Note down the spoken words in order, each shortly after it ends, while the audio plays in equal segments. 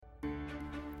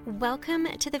Welcome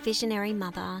to The Visionary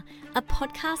Mother, a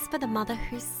podcast for the mother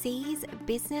who sees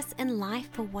business and life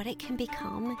for what it can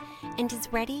become and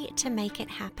is ready to make it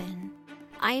happen.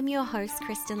 I am your host,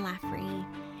 Kristen Laffrey.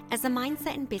 As a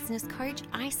mindset and business coach,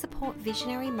 I support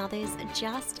visionary mothers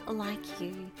just like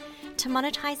you to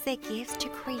monetize their gifts, to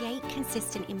create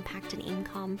consistent impact and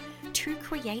income, to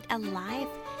create a life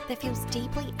that feels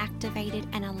deeply activated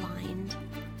and aligned.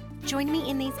 Join me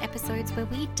in these episodes where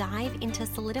we dive into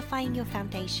solidifying your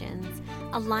foundations,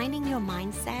 aligning your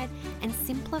mindset, and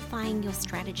simplifying your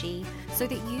strategy so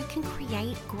that you can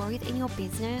create growth in your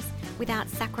business without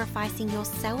sacrificing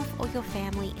yourself or your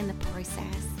family in the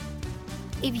process.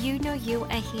 If you know you are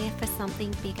here for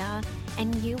something bigger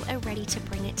and you are ready to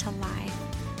bring it to life,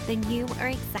 then you are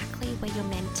exactly where you're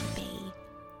meant to be.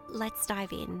 Let's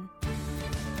dive in.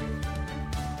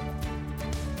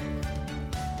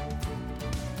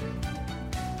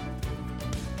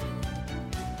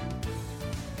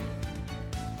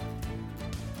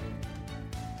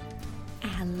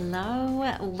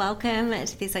 Hello, welcome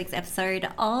to this week's episode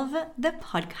of the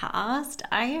podcast.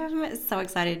 I am so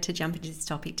excited to jump into this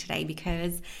topic today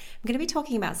because I'm going to be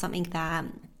talking about something that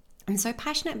I'm so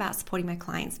passionate about supporting my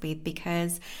clients with,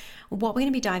 because what we're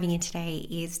going to be diving in today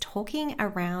is talking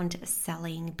around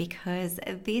selling, because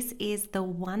this is the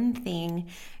one thing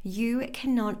you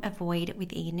cannot avoid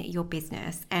within your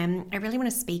business. And I really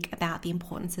want to speak about the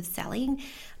importance of selling,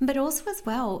 but also as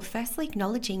well, firstly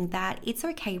acknowledging that it's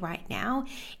okay right now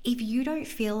if you don't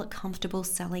feel comfortable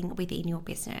selling within your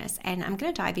business. And I'm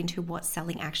going to dive into what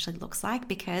selling actually looks like,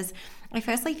 because I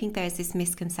firstly think there's this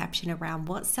misconception around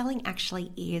what selling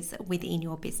actually is within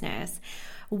your business.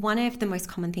 One of the most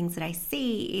common things that I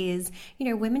see is,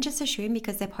 women just assume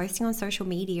because they're posting on social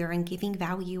media and giving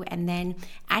value and then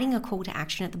adding a call to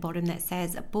action at the bottom that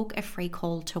says, book a free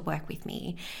call to work with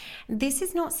me. This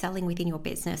is not selling within your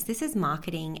business. This is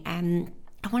marketing. And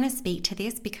I want to speak to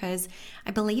this because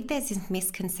I believe there's this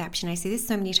misconception. I see this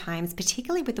so many times,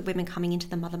 particularly with the women coming into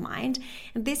the mother mind.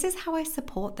 And this is how I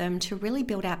support them to really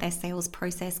build out their sales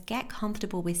process, get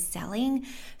comfortable with selling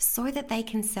so that they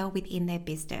can sell within their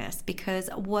business. Because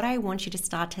what I want you to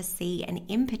start to see, and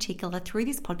in particular through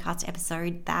this podcast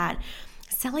episode, that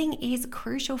selling is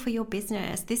crucial for your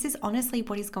business. This is honestly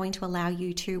what is going to allow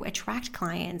you to attract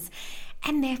clients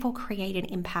and therefore create an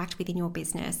impact within your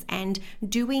business. And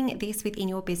doing this within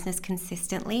your business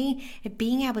consistently,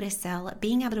 being able to sell,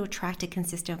 being able to attract a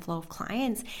consistent flow of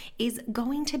clients is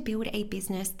going to build a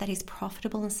business that is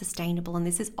profitable and sustainable. And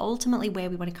this is ultimately where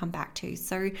we want to come back to.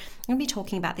 So I'm going to be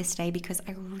talking about this today because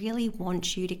I really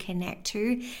want you to connect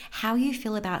to how you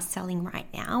feel about selling right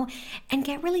now and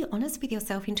get really honest with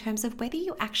yourself in terms of whether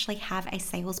you actually have a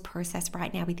sales process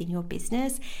right now within your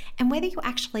business and whether you're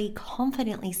actually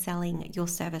confidently selling your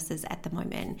services at the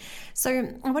moment.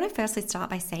 So I want to firstly start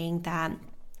by saying that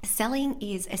selling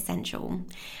is essential.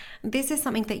 This is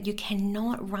something that you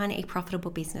cannot run a profitable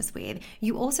business with.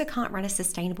 You also can't run a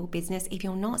sustainable business if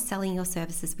you're not selling your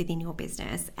services within your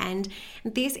business. And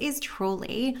this is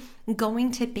truly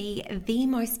going to be the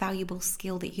most valuable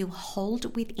skill that you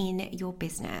hold within your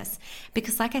business.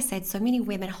 Because like I said, so many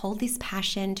women hold this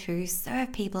passion to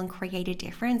serve people and create a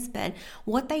difference, but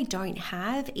what they don't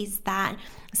have is that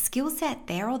skill set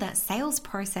there or that sales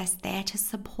process there to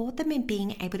support them in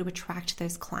being able to attract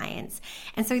those clients.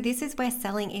 And so this is where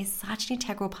selling is such an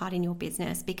integral part in your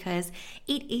business, because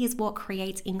it is what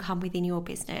creates income within your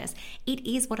business. It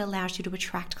is what allows you to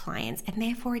attract clients, and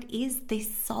therefore it is the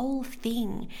sole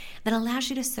thing that allows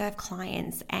you to serve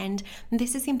clients. And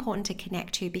this is important to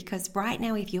connect to, because right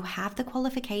now, if you have the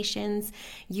qualifications,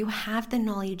 you have the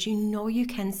knowledge, you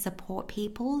can support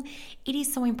people, it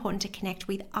is so important to connect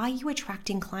with, are you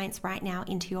attracting clients right now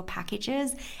into your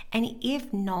packages? And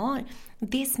if not,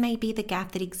 this may be the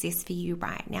gap that exists for you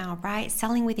right now, right?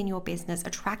 Selling within your business,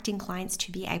 attracting clients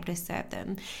to be able to serve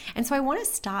them. And so I want to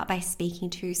start by speaking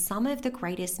to some of the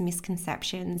greatest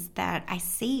misconceptions that I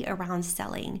see around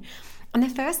selling. And the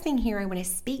first thing here I want to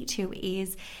speak to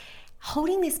is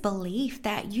holding this belief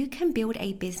that you can build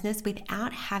a business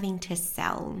without having to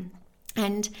sell.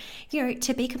 And,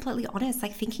 to be completely honest,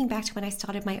 like thinking back to when I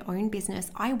started my own business,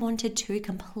 I wanted to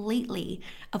completely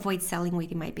avoid selling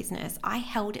within my business. I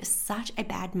held such a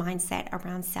bad mindset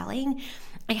around selling.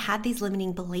 I had these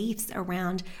limiting beliefs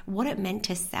around what it meant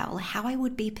to sell, how I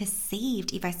would be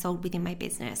perceived if I sold within my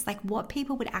business, like what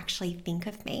people would actually think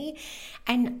of me.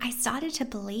 And I started to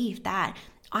believe that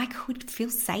I could feel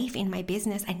safe in my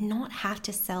business and not have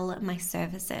to sell my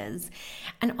services.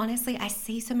 And honestly, I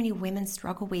see so many women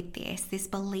struggle with this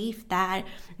belief that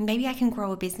maybe I can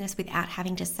grow a business without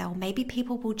having to sell. Maybe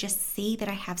people will just see that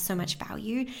I have so much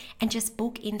value and just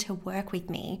book in to work with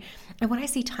me. And what I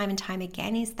see time and time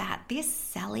again is that this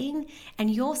selling and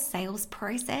your sales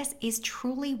process is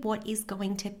truly what is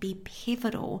going to be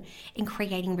pivotal in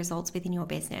creating results within your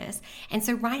business. And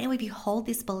so right now, if you hold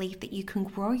this belief that you can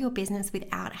grow your business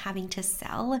without having to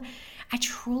sell, I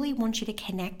truly want you to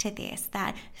connect to this,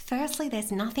 that firstly,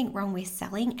 there's nothing wrong with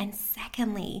selling. And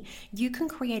secondly, you can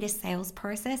create a sales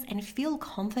process and feel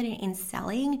confident in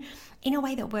selling in a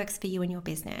way that works for you and your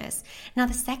business. Now,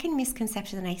 the second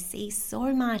misconception that I see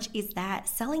so much is that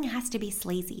selling has to be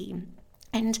sleazy.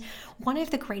 And one of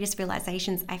the greatest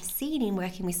realizations I've seen in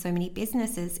working with so many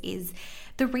businesses is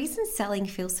the reason selling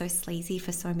feels so sleazy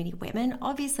for so many women.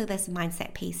 Obviously, there's a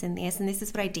mindset piece in this, and this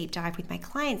is what I deep dive with my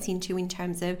clients into in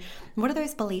terms of what are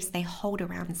those beliefs they hold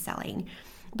around selling.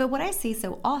 But what I see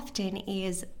so often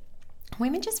is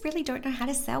women just really don't know how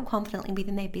to sell confidently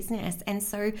within their business. And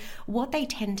so what they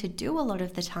tend to do a lot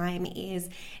of the time is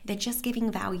they're just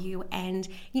giving value. And,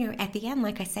 at the end,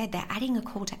 like I said, they're adding a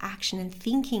call to action and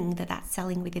thinking that that's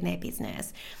selling within their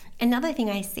business. Another thing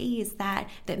I see is that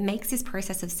makes this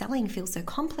process of selling feel so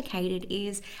complicated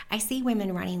is I see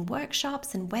women running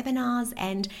workshops and webinars,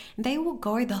 and they will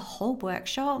go the whole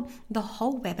workshop, the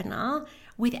whole webinar,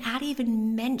 without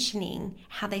even mentioning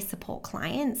how they support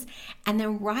clients. And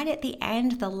then right at the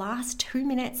end, the last 2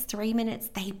 minutes, 3 minutes,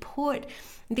 they put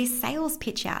this sales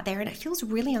pitch out there, and it feels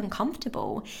really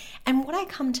uncomfortable. And what I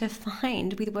come to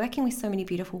find with working with so many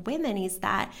beautiful women is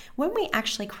that when we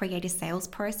actually create a sales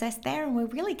process there and we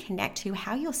really connect to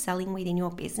how you're selling within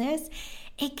your business,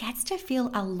 it gets to feel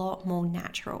a lot more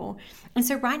natural. And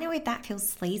so right now, if that feels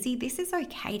sleazy, this is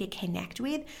okay to connect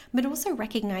with, but also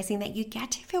recognizing that you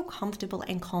get to feel comfortable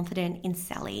and confident in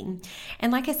selling.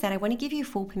 And like I said, I want to give you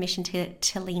full permission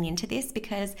to lean into this,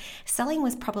 because selling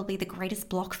was probably the greatest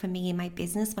block for me in my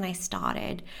business when I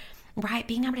started. Right?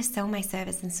 Being able to sell my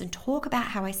services and talk about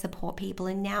how I support people.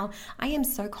 And now I am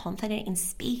so confident in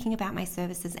speaking about my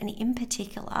services, and in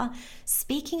particular,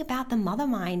 speaking about the Mother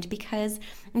Mind, because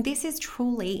this is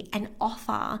truly an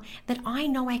offer that I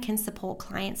know I can support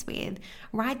clients with,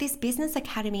 right? This business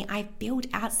academy I've built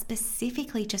out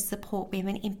specifically to support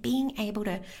women in being able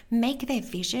to make their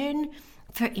vision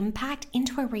for impact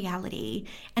into a reality.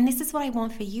 And this is what I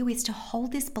want for you, is to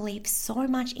hold this belief so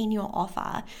much in your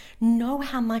offer. Know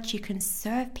how much you can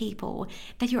serve people,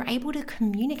 that you're able to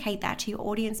communicate that to your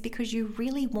audience, because you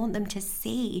really want them to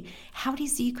see how it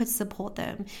is you could support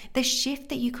them, the shift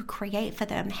that you could create for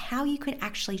them, how you could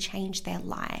actually change their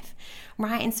life,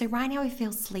 right? And so right now it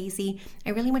feels sleazy. I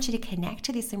really want you to connect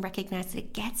to this and recognize that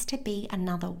it gets to be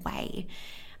another way.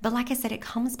 But like I said, it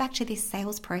comes back to this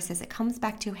sales process. It comes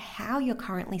back to how you're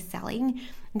currently selling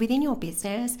within your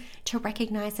business, to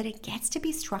recognize that it gets to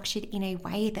be structured in a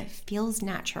way that feels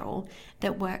natural,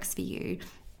 that works for you.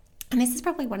 And this is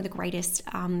probably one of the greatest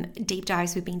deep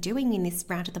dives we've been doing in this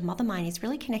round of the Mother Mind, is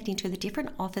really connecting to the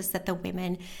different offers that the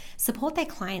women support their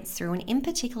clients through, and in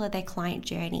particular their client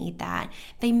journey, that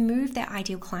they move their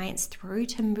ideal clients through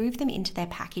to move them into their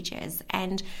packages.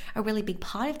 And a really big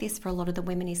part of this for a lot of the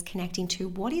women is connecting to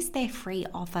what is their free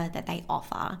offer that they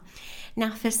offer.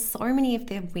 Now, for so many of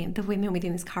the women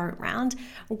within this current round,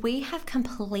 we have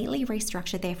completely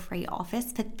restructured their free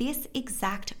offers for this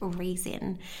exact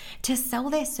reason: to sell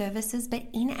their service, but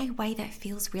in a way that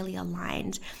feels really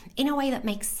aligned, in a way that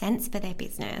makes sense for their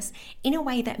business, in a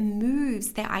way that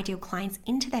moves their ideal clients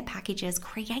into their packages,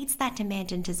 creates that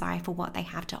demand and desire for what they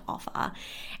have to offer.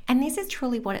 And this is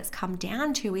truly what it's come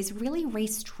down to, is really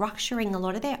restructuring a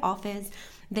lot of their offers,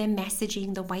 their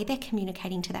messaging, the way they're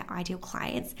communicating to their ideal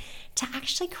clients, to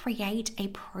actually create a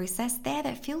process there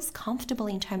that feels comfortable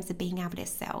in terms of being able to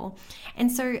sell.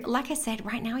 And so, like I said,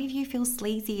 right now, if you feel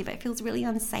sleazy, if it feels really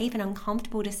unsafe and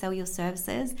uncomfortable to sell your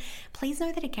services, please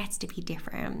know that it gets to be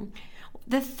different.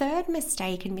 The third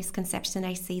mistake and misconception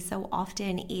I see so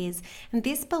often is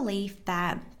this belief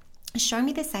that show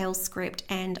me the sales script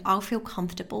and I'll feel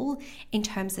comfortable in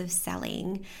terms of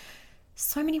selling.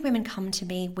 So many women come to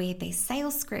me with these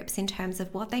sales scripts in terms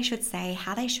of what they should say,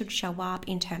 how they should show up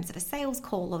in terms of a sales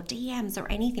call or DMs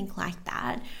or anything like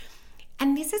that.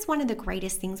 And this is one of the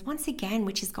greatest things, once again,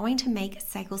 which is going to make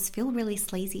sales feel really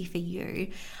sleazy for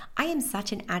you. I am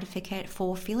such an advocate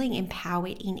for feeling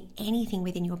empowered in anything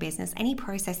within your business, any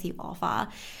process you offer.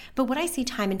 But what I see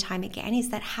time and time again is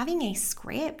that having a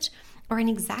script or an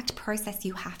exact process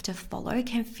you have to follow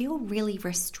can feel really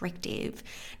restrictive.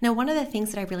 Now, one of the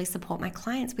things that I really support my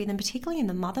clients with, and particularly in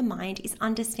the mother mind, is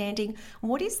understanding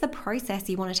what is the process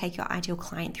you want to take your ideal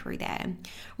client through there,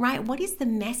 right? What is the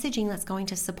messaging that's going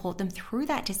to support them through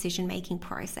that decision-making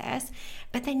process,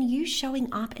 but then you showing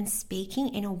up and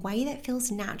speaking in a way that feels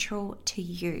natural to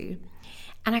you.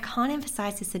 And I can't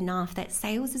emphasize this enough, that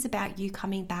sales is about you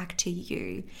coming back to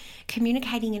you,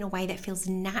 communicating in a way that feels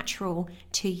natural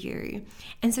to you.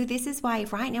 And so this is why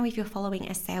right now, if you're following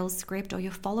a sales script or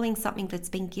you're following something that's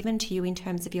been given to you in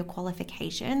terms of your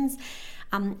qualifications,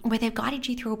 where they've guided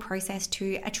you through a process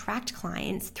to attract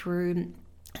clients through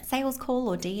sales call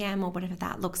or DM or whatever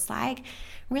that looks like,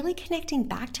 really connecting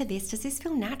back to this. Does this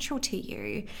feel natural to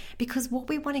you? Because what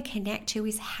we want to connect to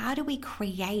is, how do we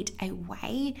create a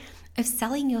way of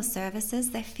selling your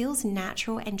services that feels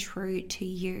natural and true to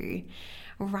you?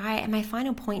 Right? And my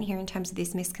final point here in terms of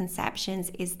these misconceptions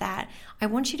is that I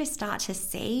want you to start to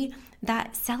see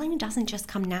that selling doesn't just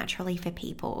come naturally for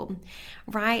people,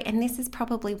 right? And this is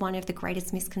probably one of the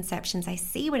greatest misconceptions I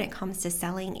see when it comes to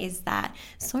selling, is that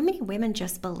so many women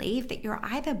just believe that you're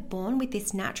either born with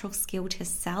this natural skill to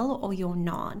sell or you're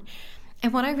not.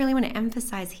 And what I really want to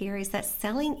emphasize here is that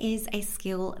selling is a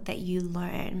skill that you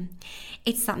learn.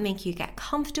 It's something you get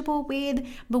comfortable with,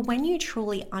 but when you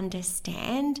truly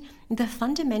understand the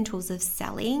fundamentals of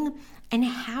selling and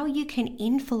how you can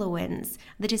influence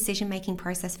the decision-making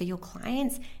process for your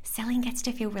clients, selling gets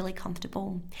to feel really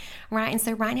comfortable, right? And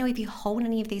so right now, if you hold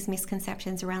any of these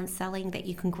misconceptions around selling, that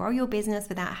you can grow your business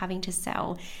without having to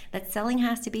sell, that selling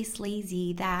has to be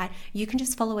sleazy, that you can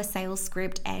just follow a sales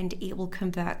script and it will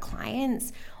convert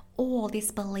clients, or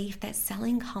this belief that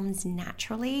selling comes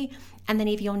naturally, and then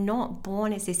if you're not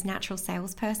born as this natural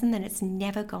salesperson, then it's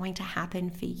never going to happen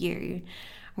for you,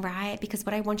 right? Because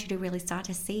what I want you to really start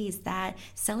to see is that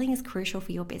selling is crucial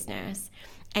for your business.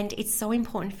 And it's so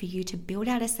important for you to build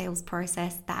out a sales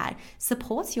process that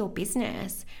supports your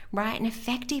business, right? And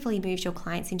effectively moves your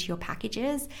clients into your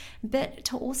packages, but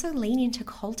to also lean into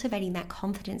cultivating that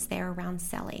confidence there around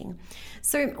selling.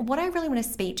 So what I really want to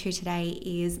speak to today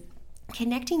is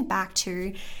connecting back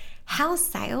to how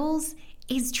sales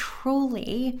is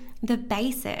truly the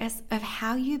basis of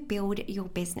how you build your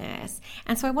business.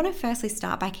 And so I want to firstly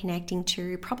start by connecting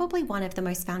to probably one of the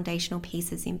most foundational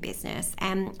pieces in business.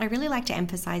 And I really like to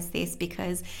emphasize this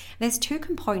because there's two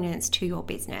components to your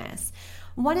business.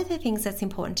 One of the things that's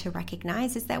important to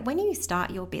recognize is that when you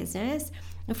start your business,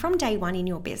 from day one in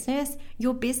your business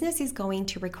is going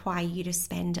to require you to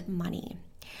spend money.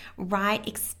 Right?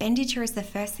 Expenditure is the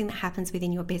first thing that happens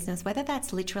within your business, whether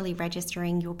that's literally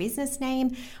registering your business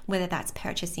name, whether that's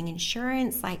purchasing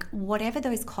insurance, like whatever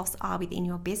those costs are within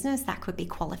your business. That could be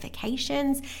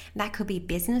qualifications, that could be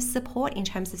business support in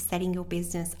terms of setting your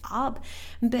business up,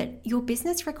 but your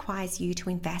business requires you to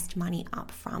invest money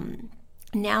up front.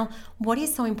 Now, what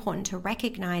is so important to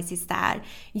recognize is that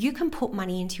you can put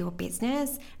money into your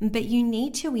business, but you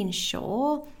need to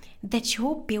ensure that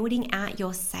you're building out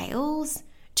your sales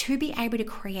to be able to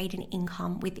create an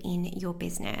income within your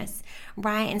business,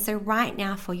 right? And so right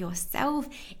now for yourself,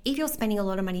 if you're spending a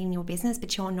lot of money in your business,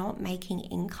 but you're not making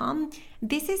income,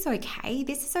 this is okay.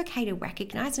 This is okay to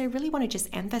recognize. And I really want to just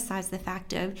emphasize the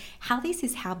fact of how this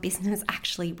is how business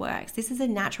actually works. This is a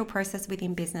natural process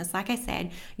within business. Like I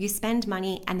said, you spend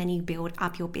money and then you build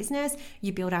up your business,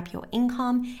 you build up your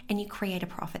income, and you create a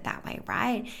profit that way,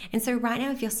 right? And so right now,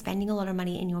 if you're spending a lot of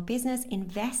money in your business,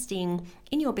 investing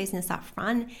in your business up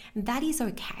front, that is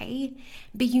okay.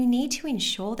 But you need to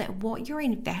ensure that what you're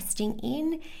investing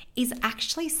in is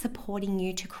actually supporting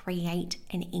you to create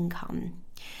an income.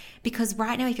 Because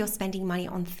right now, if you're spending money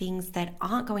on things that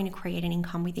aren't going to create an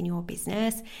income within your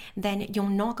business, then you're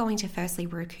not going to firstly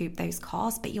recoup those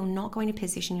costs, but you're not going to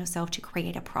position yourself to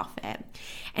create a profit.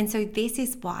 And so this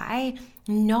is why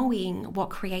knowing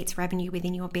what creates revenue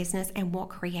within your business and what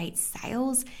creates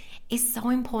sales is so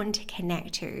important to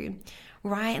connect to.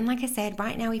 Right? And like I said,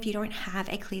 right now, if you don't have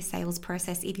a clear sales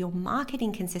process, if you're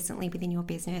marketing consistently within your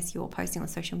business, you're posting on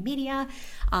social media,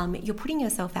 you're putting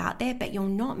yourself out there, but you're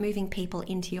not moving people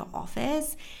into your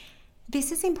office,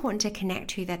 this is important to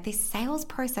connect to, that this sales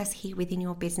process here within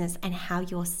your business and how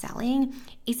you're selling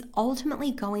is ultimately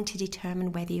going to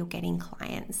determine whether you're getting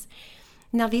clients.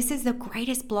 Now, this is the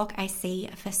greatest block I see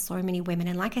for so many women.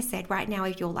 And like I said, right now,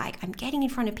 if you're like, I'm getting in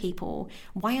front of people,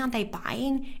 why aren't they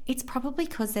buying? It's probably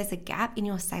because there's a gap in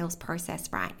your sales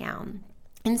process right now.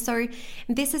 And so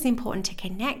this is important to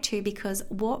connect to, because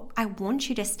what I want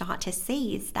you to start to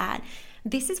see is that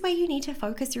this is where you need to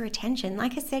focus your attention.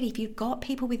 Like I said, if you've got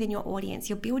people within your audience,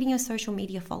 you're building your social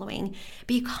media following,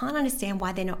 but you can't understand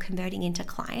why they're not converting into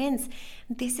clients,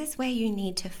 this is where you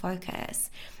need to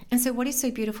focus. And so what is so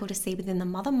beautiful to see within the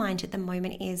Mother Mind at the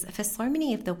moment is, for so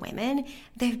many of the women,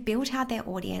 they've built out their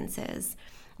audiences,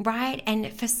 right?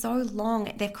 And for so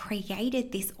long, they've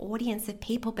created this audience of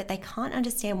people, but they can't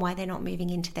understand why they're not moving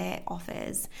into their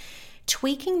offers.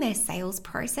 Tweaking their sales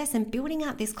process and building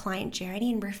out this client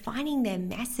journey and refining their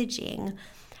messaging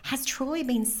has truly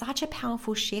been such a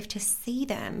powerful shift to see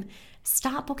them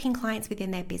start booking clients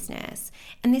within their business.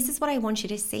 And this is what I want you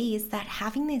to see, is that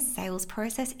having this sales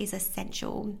process is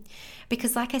essential.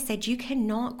 Because like I said, you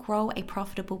cannot grow a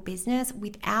profitable business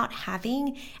without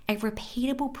having a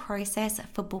repeatable process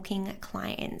for booking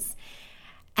clients.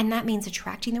 And that means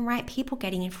attracting the right people,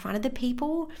 getting in front of the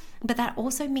people, but that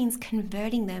also means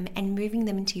converting them and moving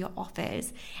them into your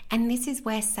offers. And this is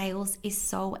where sales is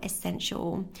so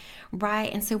essential,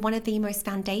 right? And so one of the most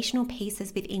foundational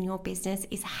pieces within your business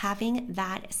is having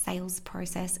that sales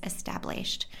process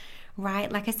established, right?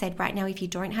 Like I said, right now, if you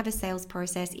don't have a sales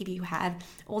process, if you have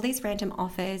all these random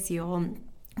offers, you're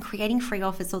creating free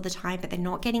offers all the time, but they're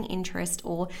not getting interest,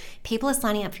 or people are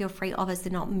signing up for your free offers,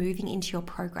 they're not moving into your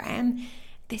program,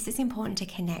 this is important to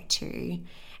connect to.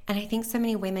 And I think so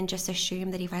many women just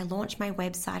assume that if I launch my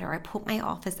website or I put my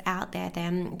offers out there,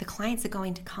 then the clients are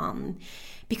going to come,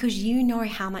 because you know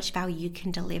how much value you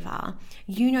can deliver.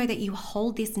 You know that you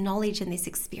hold this knowledge and this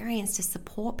experience to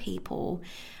support people.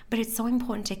 But it's so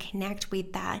important to connect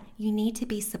with that. You need to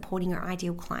be supporting your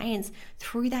ideal clients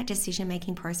through that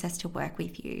decision-making process to work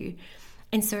with you.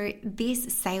 And so this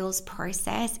sales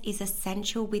process is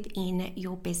essential within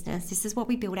your business. This is what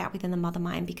we build out within the Mother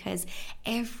Mind, because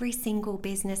every single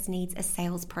business needs a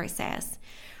sales process,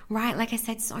 right? Like I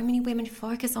said, so many women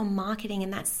focus on marketing,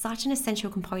 and that's such an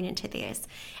essential component to this.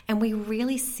 And we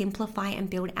really simplify and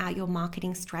build out your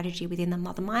marketing strategy within the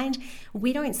Mother Mind.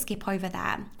 We don't skip over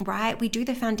that, right? We do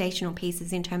the foundational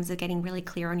pieces in terms of getting really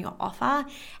clear on your offer,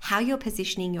 how you're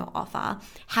positioning your offer,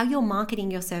 how you're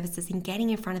marketing your services and getting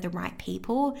in front of the right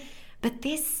people. But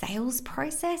this sales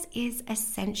process is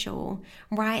essential,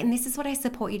 right? And this is what I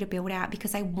support you to build out,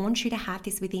 because I want you to have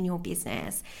this within your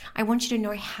business. I want you to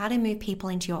know how to move people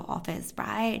into your offers,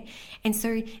 right? And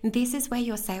so this is where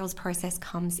your sales process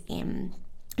comes in.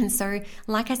 And so,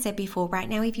 like I said before, right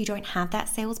now, if you don't have that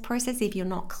sales process, if you're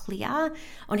not clear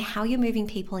on how you're moving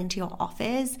people into your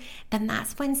offers, then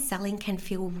that's when selling can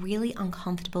feel really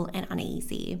uncomfortable and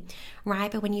uneasy, right?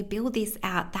 But when you build this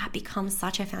out, that becomes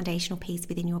such a foundational piece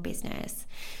within your business.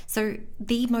 So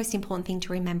the most important thing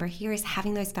to remember here is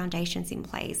having those foundations in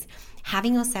place,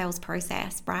 having your sales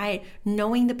process, right?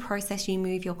 Knowing the process you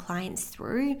move your clients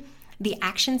through, the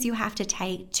actions you have to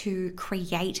take to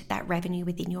create that revenue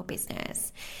within your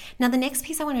business. Now, the next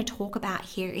piece I want to talk about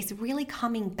here is really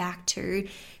coming back to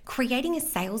creating a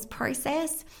sales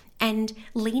process and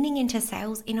leaning into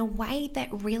sales in a way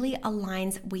that really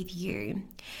aligns with you.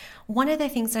 One of the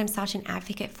things that I'm such an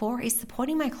advocate for is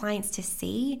supporting my clients to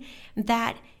see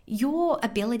that your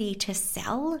ability to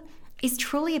sell is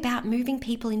truly about moving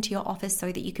people into your office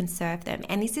so that you can serve them.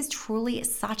 And this is truly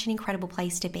such an incredible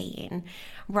place to be in,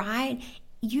 right?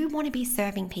 You want to be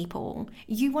serving people.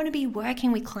 You want to be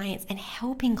working with clients and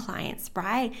helping clients,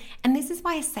 right? And this is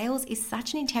why sales is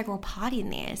such an integral part in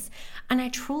this. And I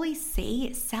truly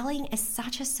see selling as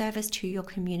such a service to your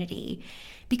community.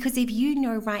 Because if you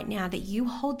know right now that you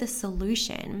hold the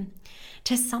solution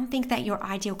to something that your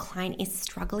ideal client is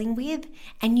struggling with,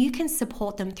 and you can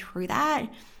support them through that,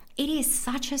 it is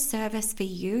such a service for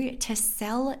you to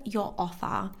sell your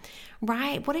offer,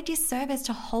 right? What a disservice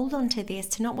to hold on to this,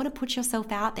 to not want to put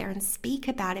yourself out there and speak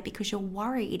about it because you're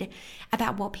worried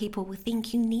about what people will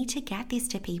think. You need to get this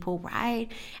to people, right?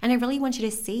 And I really want you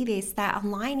to see this, that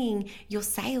aligning your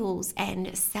sales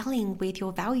and selling with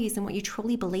your values and what you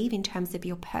truly believe in terms of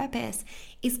your purpose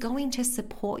is going to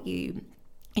support you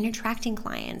in attracting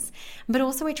clients, but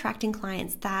also attracting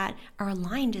clients that are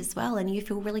aligned as well and you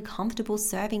feel really comfortable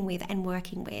serving with and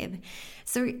working with.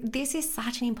 So this is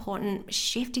such an important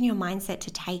shift in your mindset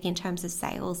to take in terms of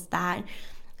sales, that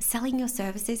selling your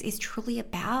services is truly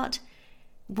about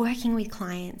working with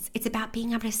clients. It's about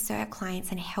being able to serve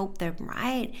clients and help them,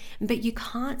 right? But you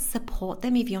can't support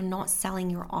them if you're not selling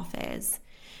your offers.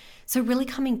 So really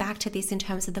coming back to this in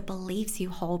terms of the beliefs you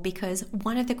hold, because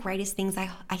one of the greatest things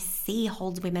I see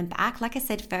holds women back, like I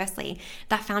said, firstly,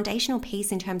 that foundational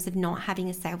piece in terms of not having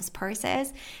a sales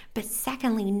process, but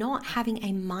secondly, not having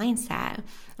a mindset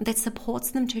that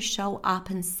supports them to show up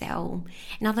and sell.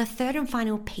 Now, the third and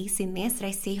final piece in this that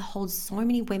I see holds so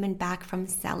many women back from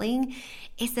selling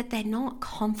is that they're not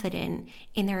confident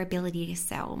in their ability to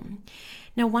sell.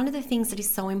 Now, one of the things that is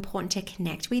so important to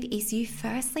connect with is you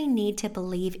firstly need to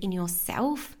believe in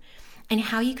yourself and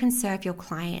how you can serve your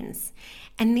clients.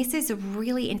 And this is a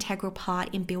really integral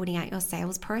part in building out your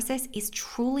sales process, is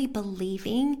truly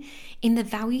believing in the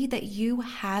value that you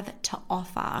have to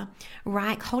offer,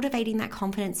 right? Cultivating that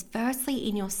confidence firstly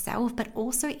in yourself, but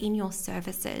also in your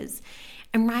services.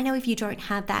 And right now, if you don't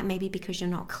have that, maybe because you're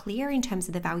not clear in terms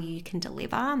of the value you can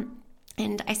deliver,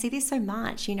 and I see this so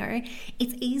much,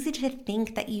 it's easy to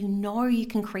think that you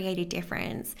can create a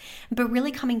difference, but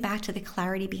really coming back to the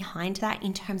clarity behind that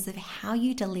in terms of how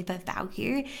you deliver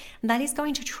value, that is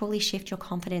going to truly shift your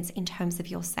confidence in terms of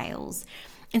your sales.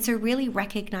 And so really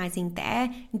recognizing there,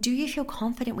 do you feel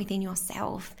confident within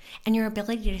yourself and your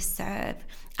ability to serve?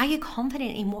 Are you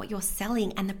confident in what you're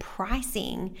selling and the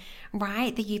pricing,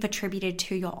 right, that you've attributed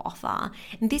to your offer?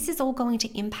 And this is all going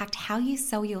to impact how you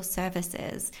sell your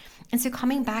services. And so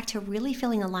coming back to really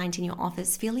feeling aligned in your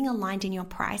offers, feeling aligned in your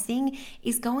pricing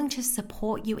is going to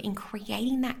support you in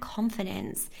creating that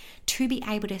confidence to be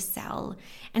able to sell.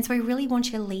 And so I really want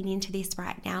you to lean into this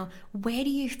right now. Where do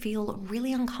you feel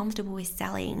really uncomfortable with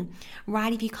selling,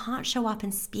 right? If you can't show up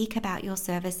and speak about your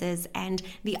services and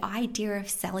the idea of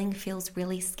selling feels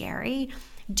really scary,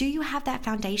 do you have that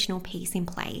foundational piece in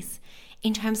place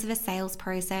in terms of a sales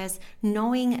process,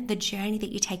 knowing the journey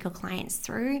that you take your clients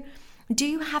through? Do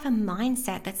you have a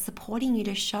mindset that's supporting you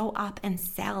to show up and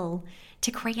sell,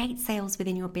 to create sales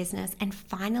within your business? And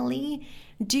finally,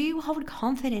 do you hold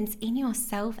confidence in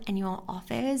yourself and your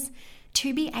offers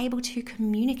to be able to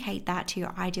communicate that to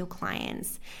your ideal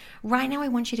clients? Right now, I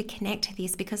want you to connect to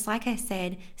this because, like I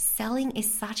said, selling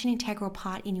is such an integral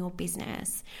part in your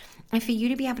business. And for you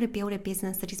to be able to build a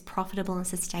business that is profitable and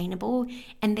sustainable,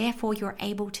 and therefore you're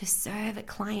able to serve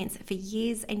clients for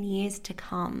years and years to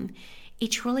come, it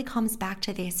truly comes back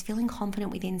to this, feeling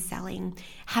confident within selling,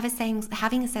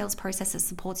 having a sales process that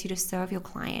supports you to serve your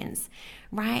clients,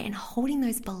 right? And holding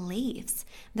those beliefs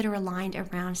that are aligned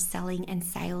around selling and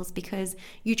sales, because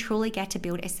you truly get to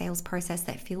build a sales process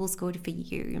that feels good for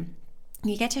you.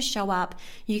 You get to show up,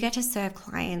 you get to serve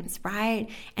clients, right?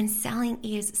 And selling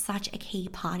is such a key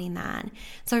part in that.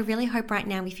 So I really hope right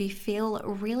now, if you feel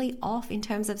really off in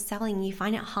terms of selling, you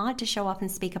find it hard to show up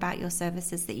and speak about your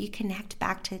services, that you connect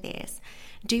back to this.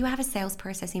 Do you have a sales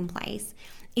process in place?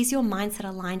 Is your mindset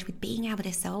aligned with being able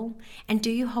to sell? And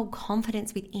do you hold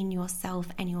confidence within yourself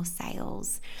and your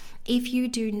sales? If you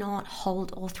do not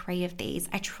hold all three of these,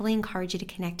 I truly encourage you to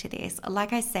connect to this.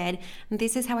 Like I said,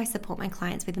 this is how I support my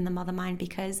clients within the Mother Mind,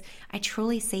 because I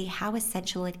truly see how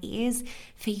essential it is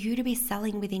for you to be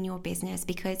selling within your business.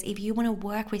 Because if you want to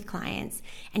work with clients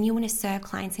and you want to serve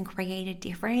clients and create a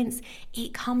difference,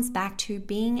 it comes back to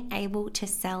being able to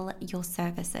sell your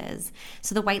services.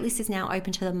 So the waitlist is now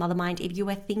open to the Mother Mind. If you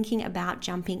are thinking about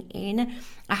jumping in,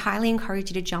 I highly encourage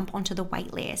you to jump onto the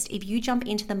waitlist. If you jump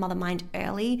into the Mother Mind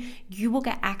early, you will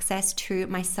get access to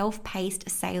my self-paced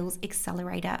sales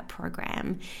accelerator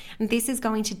program. And this is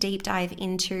going to deep dive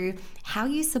into how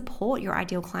you support your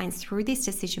ideal clients through this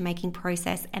decision-making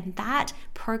process. And that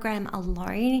program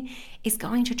alone is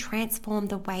going to transform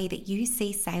the way that you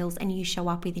see sales and you show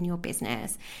up within your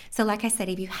business. So like I said,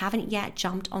 if you haven't yet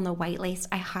jumped on the waitlist,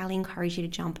 I highly encourage you to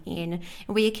jump in.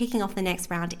 We are kicking off the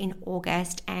next round in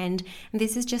August, and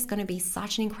this is just going to be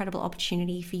such an incredible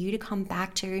opportunity for you to come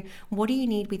back to what do you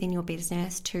need within your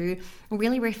business to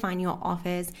really refine your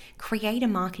offers, create a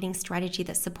marketing strategy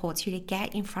that supports you to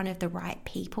get in front of the right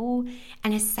people,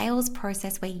 and a sales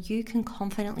process where you can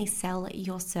confidently sell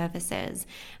your services.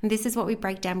 And this is what we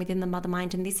break down within the Mother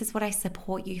Mind, and this is what I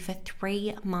support you for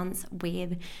 3 months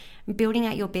with. Building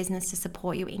out your business to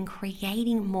support you in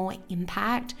creating more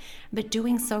impact, but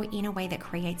doing so in a way that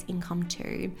creates income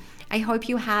too. I hope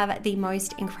you have the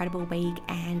most incredible week,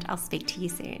 and I'll speak to you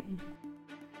soon.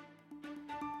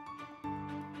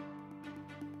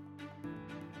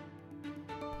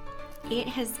 It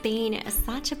has been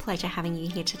such a pleasure having you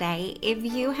here today. If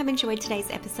you have enjoyed today's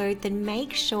episode, then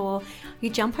make sure you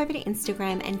jump over to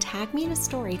Instagram and tag me in a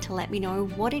story to let me know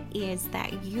what it is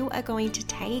that you are going to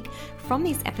take from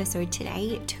this episode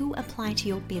today to apply to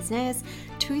your business,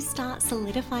 to start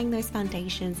solidifying those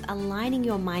foundations, aligning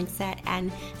your mindset,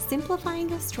 and simplifying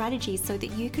your strategies so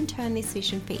that you can turn this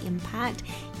vision for impact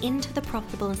into the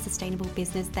profitable and sustainable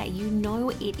business that you know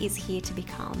it is here to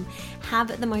become.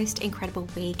 Have the most incredible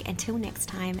week. Until next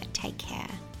time, take care.